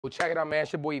Well, check it out, man.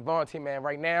 It's your boy Vontee, man.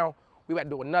 Right now, we about to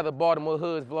do another Baltimore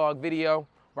Hoods vlog video.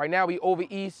 Right now, we over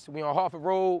east. We on Harford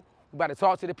Road. We about to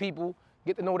talk to the people,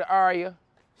 get to know the area.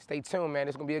 Stay tuned, man.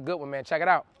 It's gonna be a good one, man. Check it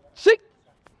out. Chic.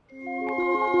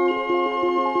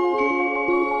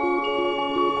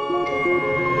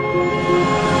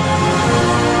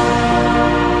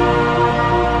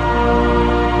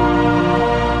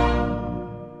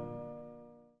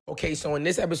 Okay, so in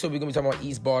this episode, we're going to be talking about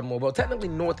East Baltimore. Well, technically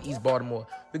North East Baltimore.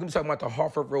 We're going to be talking about the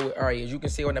Harford Road area. As you can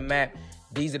see on the map,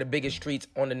 these are the biggest streets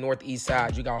on the northeast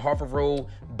side. You got Harford Road,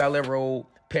 Bel Air Road,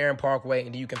 Perrin Parkway,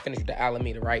 and then you can finish with the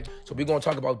Alameda, right? So we're going to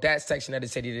talk about that section of the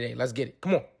city today. Let's get it.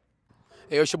 Come on.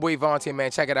 Hey, it's your boy Vontee,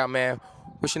 man. Check it out, man.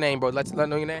 What's your name, bro? Let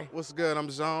know your name. What's good? I'm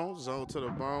Zone to the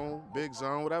bone, Big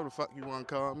Zone, whatever the fuck you want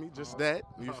to call me. Just that.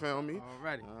 You feel me?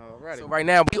 Alrighty. So right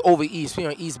now, we over east. We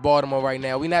on East Baltimore right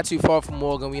now. We not too far from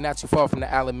Morgan. We not too far from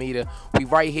the Alameda. We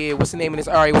right here. What's the name of this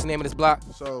area? What's the name of this block?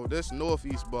 So this North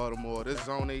East Baltimore. This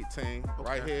Zone 18.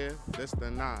 Right here. This the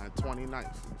 29th.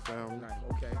 You feel me?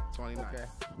 Okay. 29th.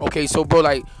 Okay, so bro,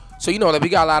 like, so you know, like, we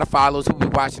got a lot of followers who be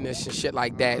watching this and shit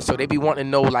like that. So they be wanting to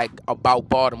know, like, about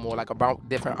Baltimore, like, about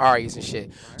different areas and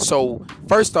shit. So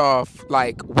first off,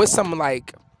 like, what's something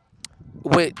like,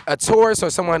 with a tourist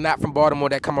or someone not from Baltimore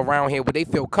that come around here, would they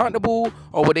feel comfortable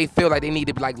or would they feel like they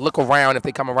need to, like, look around if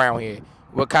they come around here?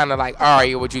 What kind of, like,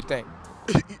 area would you think?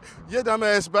 Your dumb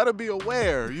ass better be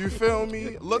aware. You feel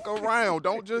me? Look around.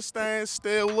 Don't just stand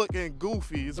still looking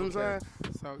goofy. You know what I'm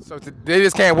saying? So they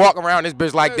just can't walk around this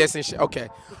bitch like this and shit. Okay.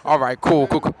 All right. Cool.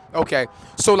 Okay.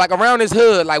 So, like, around this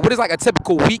hood, like, what is, like, a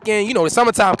typical weekend? You know, the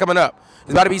summertime coming up.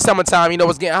 It's about to be summertime. You know,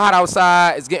 it's getting hot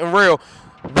outside. It's getting real.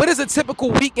 What is a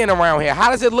typical weekend around here?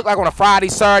 How does it look like on a Friday,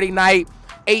 Saturday night,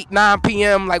 8, 9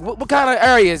 p.m.? Like, what kind of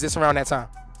area is this around that time?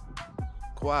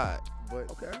 Quiet. But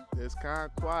it's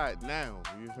kind of quiet now.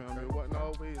 You feel me? It wasn't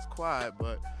always quiet,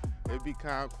 but it be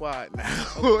kind of quiet now.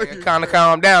 It kind of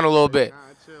calmed down a little bit.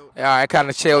 All right, kind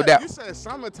of chilled out. You said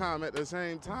summertime at the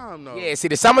same time, though. Yeah, see,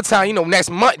 the summertime, you know, next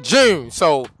month, June,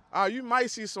 so. You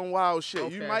might see some wild shit.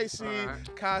 Okay. You might see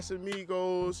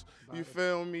Casamigos, you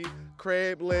feel me,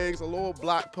 crab legs, a little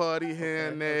block party here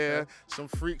and there. Some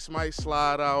freaks might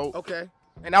slide out. Okay.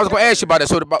 And I was going to ask you about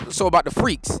that, so about the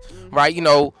freaks, right? You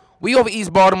know, we over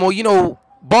East Baltimore. You know,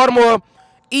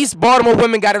 East Baltimore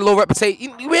women got a little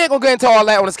reputation. We ain't going to get into all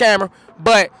that on this camera,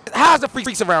 but how's the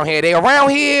freaks around here? They around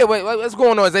here? What's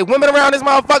going on? Is they women around this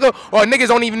motherfucker? Or niggas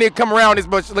don't even need to come around this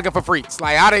much looking for freaks?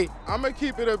 Like, how they? I'm going to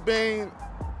keep it a bean.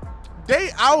 They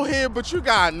out here, but you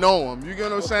got to know them. You get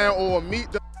what I'm saying? Or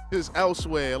meet them just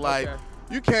elsewhere. Like,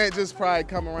 you can't just probably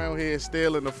come around here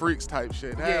stealing the freaks type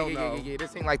shit. Hell no. Yeah.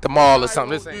 This ain't like the mall or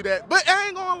something. This do that. But I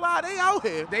ain't gonna lie, they out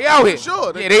here. They out here.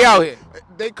 Sure. They out here.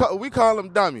 We call them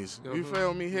dummies. You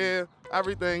feel me? Here,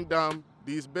 everything dumb.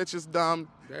 These bitches dumb.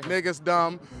 Niggas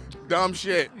dumb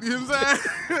shit. You know what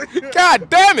I'm saying? God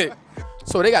damn it.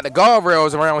 So they got the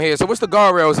guardrails around here. So what's the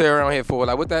guardrails here around here for?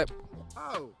 Like, what that?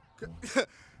 Oh.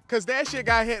 Cause that shit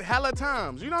got hit hella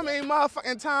times. You know what I mean?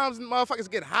 Motherfucking times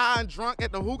motherfuckers get high and drunk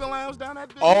at the hookah lounge down at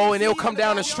the and they'll come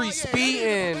down the street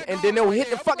speeding and then they'll hit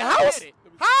the fucking house.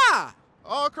 High.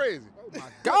 All crazy. Oh my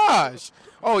gosh.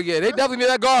 Oh yeah, they definitely need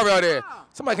that guardrail there.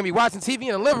 Somebody can be watching TV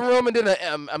in the living room and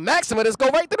then a Maxima just go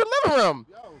right to the living room.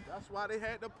 Yo, that's why they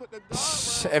had to put the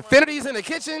guardrail. Infinities in the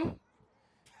kitchen.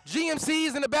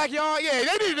 GMC's in the backyard. Yeah,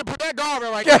 they needed to put that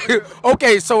guardrail right there.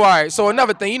 Okay, so all right. So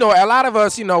another thing, you know, a lot of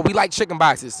us, you know, we like chicken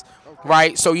boxes,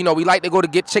 right? So, you know, we like to go to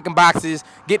get chicken boxes,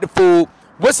 get the food.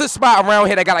 What's the spot around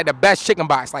here that got like the best chicken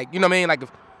box? Like, you know what I mean? Like,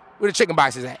 where the chicken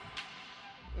boxes at?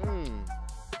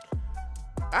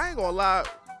 I ain't gonna lie.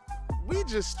 We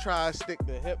just try to stick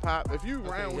to hip hop. If you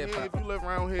around here, if you live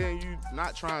around here and you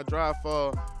not trying to drive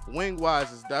far, Wing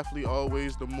Wise is definitely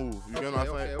always the move. You get what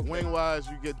I'm saying? Wing Wise,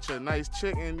 you get your nice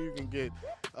chicken. You can get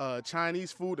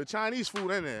Chinese food. The Chinese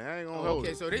food in there. I ain't gonna hold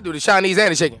it. So they do the Chinese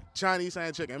and the chicken. Chinese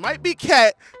and chicken. It might be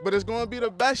cat, but it's gonna be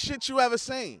the best shit you ever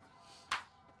seen.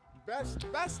 Best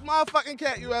motherfucking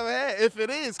cat you ever had, if it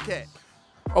is cat.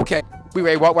 Okay, we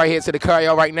ready to walk right here to the car,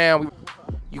 y'all, right now.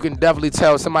 You can definitely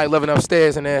tell somebody living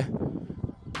upstairs in there.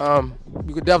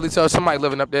 You could definitely tell somebody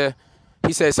living up there.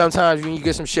 He said sometimes when you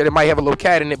get some shit, it might have a little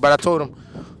cat in it, but I told him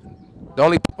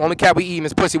the only cat we eating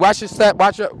is pussy. Watch your step,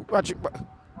 watch your.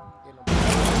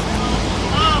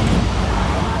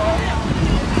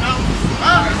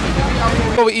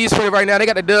 Over East Spring right now, they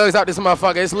got the Dugs out this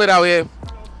motherfucker. It's lit out here.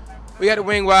 We got the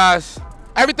Wing Wise.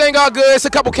 Everything all good. It's a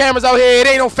couple cameras out here. It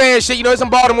ain't no fan shit. You know, it's some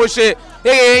Baltimore shit.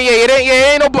 It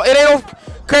ain't no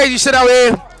crazy shit out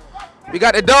here. We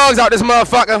got the dogs out this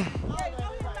motherfucker.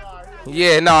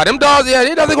 Yeah, nah, them dogs, yeah,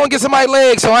 they definitely gonna get somebody's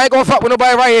legs, so I ain't gonna fuck with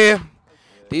nobody right here.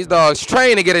 These dogs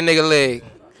train to get a nigga leg.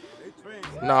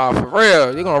 Nah, for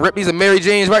real. You're gonna rip these Mary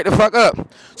Jeans right the fuck up.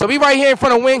 So we right here in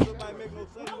front of Wing.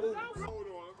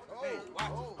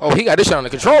 Oh, he got this shit under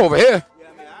control over here.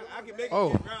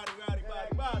 Oh.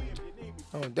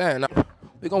 Oh, damn. Nah.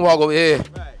 We gonna walk over here.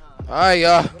 All right,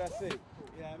 y'all.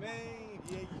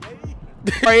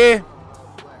 Right here.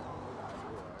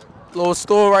 Little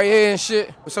store right here and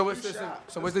shit. So what's this?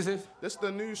 So what's this is? This is the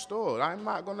new store. I'm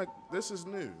not gonna. This is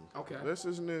new. Okay. This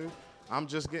is new. I'm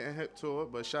just getting hip to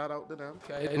it, but shout out to them.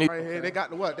 Okay. Right here, they got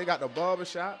the what? They got the barber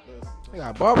shop. They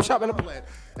got a barber shop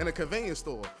and a convenience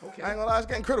store. Okay. I ain't gonna lie, it's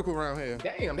getting critical around here.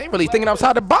 Damn, they really thinking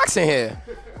outside the box in here.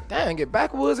 Damn, get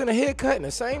backwoods and a haircut in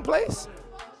the same place.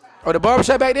 Oh, the barber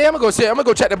shop back there. I'm gonna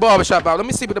go check the barber shop out. Let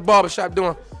me see what the barber shop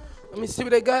doing. Let me see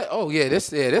what they got. Oh yeah,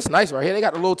 this nice right here. They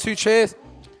got the little 2 chairs.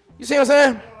 You see what I'm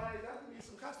saying?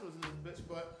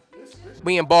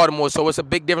 We in Baltimore, so it's a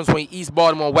big difference between East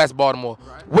Baltimore and West Baltimore.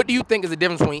 Right. What do you think is the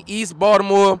difference between East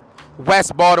Baltimore,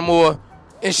 West Baltimore,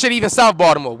 and shit, even South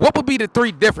Baltimore? What would be the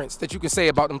 3 differences that you can say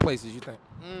about them places, you think?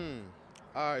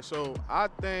 All right, so I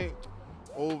think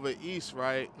over East,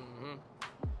 right?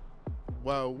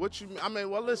 Well, what you mean? I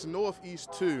mean, well, it's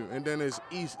Northeast too, and then it's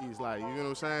East, like, you know what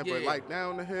I'm saying? Yeah. But like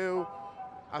down the hill,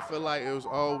 I feel like it was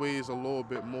always a little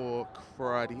bit more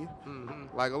cruddy,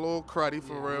 like a little cruddy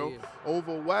for real. Yeah.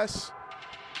 Over West,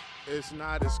 it's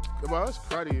not as, well, it's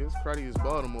cruddy as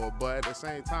Baltimore, but at the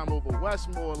same time, over West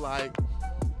more like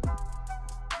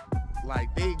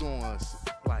they gonna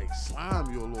like slime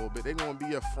you a little bit. They gonna be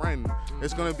your friend.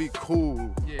 It's gonna be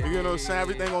cool. Yeah, you know what I'm saying?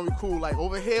 Everything gonna be cool. Like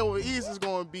over here, over East is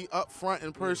gonna be upfront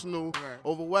and personal. Right.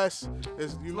 Over West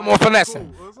is a little more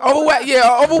finessing. Cool. Over West,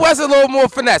 over West is a little more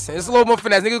finessing. It's a little more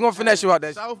finesse. Niggas gonna finesse you out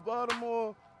there. South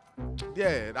Baltimore,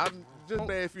 yeah, I'm just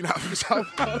bad if you're not from South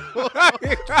Baltimore.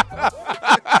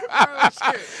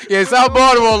 Yeah, South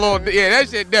Baltimore a little, that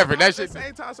shit different. That shit. At the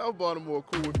same time, South Baltimore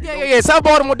cool. Yeah. South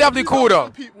Baltimore definitely cool though.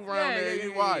 People around there,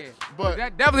 you watch. But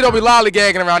that definitely don't be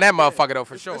lollygagging around that motherfucker though,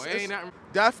 for sure. It's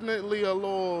definitely a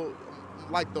little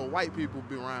like the white people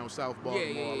be around South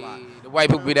Baltimore a lot. The white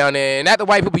people be down there, and not the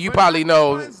white people you probably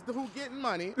know. Who getting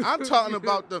money? I'm talking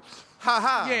about the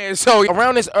ha. Yeah, so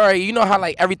around this area, you know how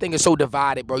like everything is so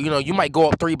divided, bro. You know, you might go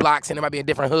up 3 blocks and it might be a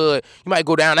different hood. You might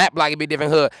go down that block and be a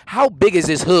different hood. How big is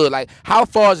this hood? Like, how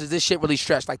far does this shit really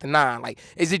stretch? Like the 9? Like,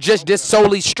 is it just this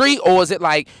solely street, or is it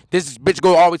like this bitch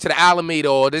go all the way to the Alameda,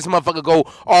 or this motherfucker go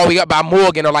all the way up by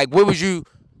Morgan, or like what was you?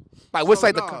 Like, what's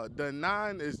like the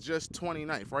 9 is just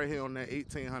 29th, right here on that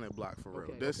 1800 block for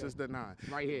real. This is the 9.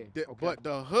 Right here. But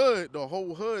the hood, the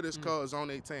whole hood is called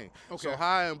Zone 18. Okay. So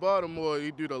high in Baltimore,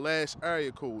 you do the last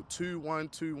area code,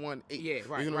 21218. Yeah,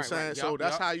 right. You know what I'm saying? Right. So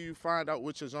that's how you find out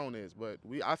which your zone is. But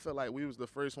I feel like we was the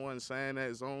first ones saying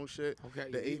that zone shit. Okay.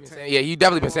 The 18. Yeah, you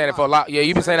definitely been saying it for a lot. Yeah,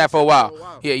 you've been saying that for a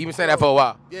while. Yeah, you've been saying that for a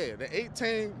while. Yeah, the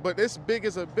 18, but it's big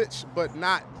as a bitch, but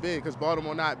not big, because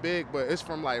Baltimore not big, but it's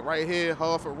from like right here,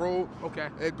 Harford Road. Okay.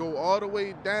 It go all the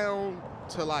way down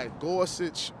to like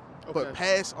Gorsuch, but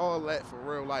past all that for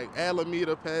real, like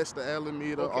Alameda, past the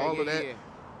Alameda, all of that.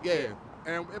 Yeah.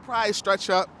 And it probably stretch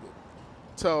up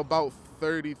to about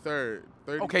 33rd.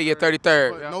 33rd. Okay, yeah,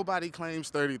 33rd. But nobody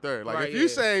claims 33rd. Like if you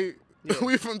say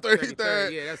we from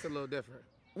 33rd, yeah, that's a little different.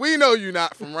 We know you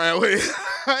not from around here.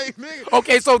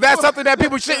 Okay, so that's something that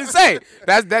people shouldn't say.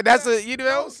 That's a, you know.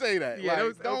 Don't say that. Yeah,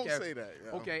 like, don't say that.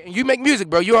 Yo. Okay, and you make music,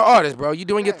 bro. You're an artist, bro. You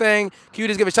doing your thing. Can you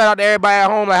just give a shout out to everybody at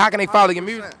home? Like, how can they follow your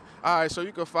music? All right, so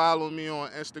you can follow me on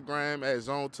Instagram at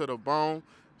Zone to the Bone.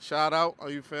 Shout out,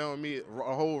 you feel me?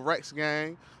 A whole Rex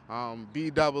gang.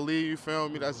 BEE, you feel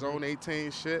me? That's Zone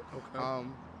 18 shit. Okay.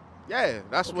 Yeah,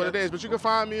 that's what it is. But you can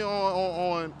find me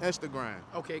on Instagram.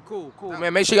 Okay, cool.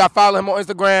 Man, make sure y'all follow him on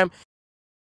Instagram.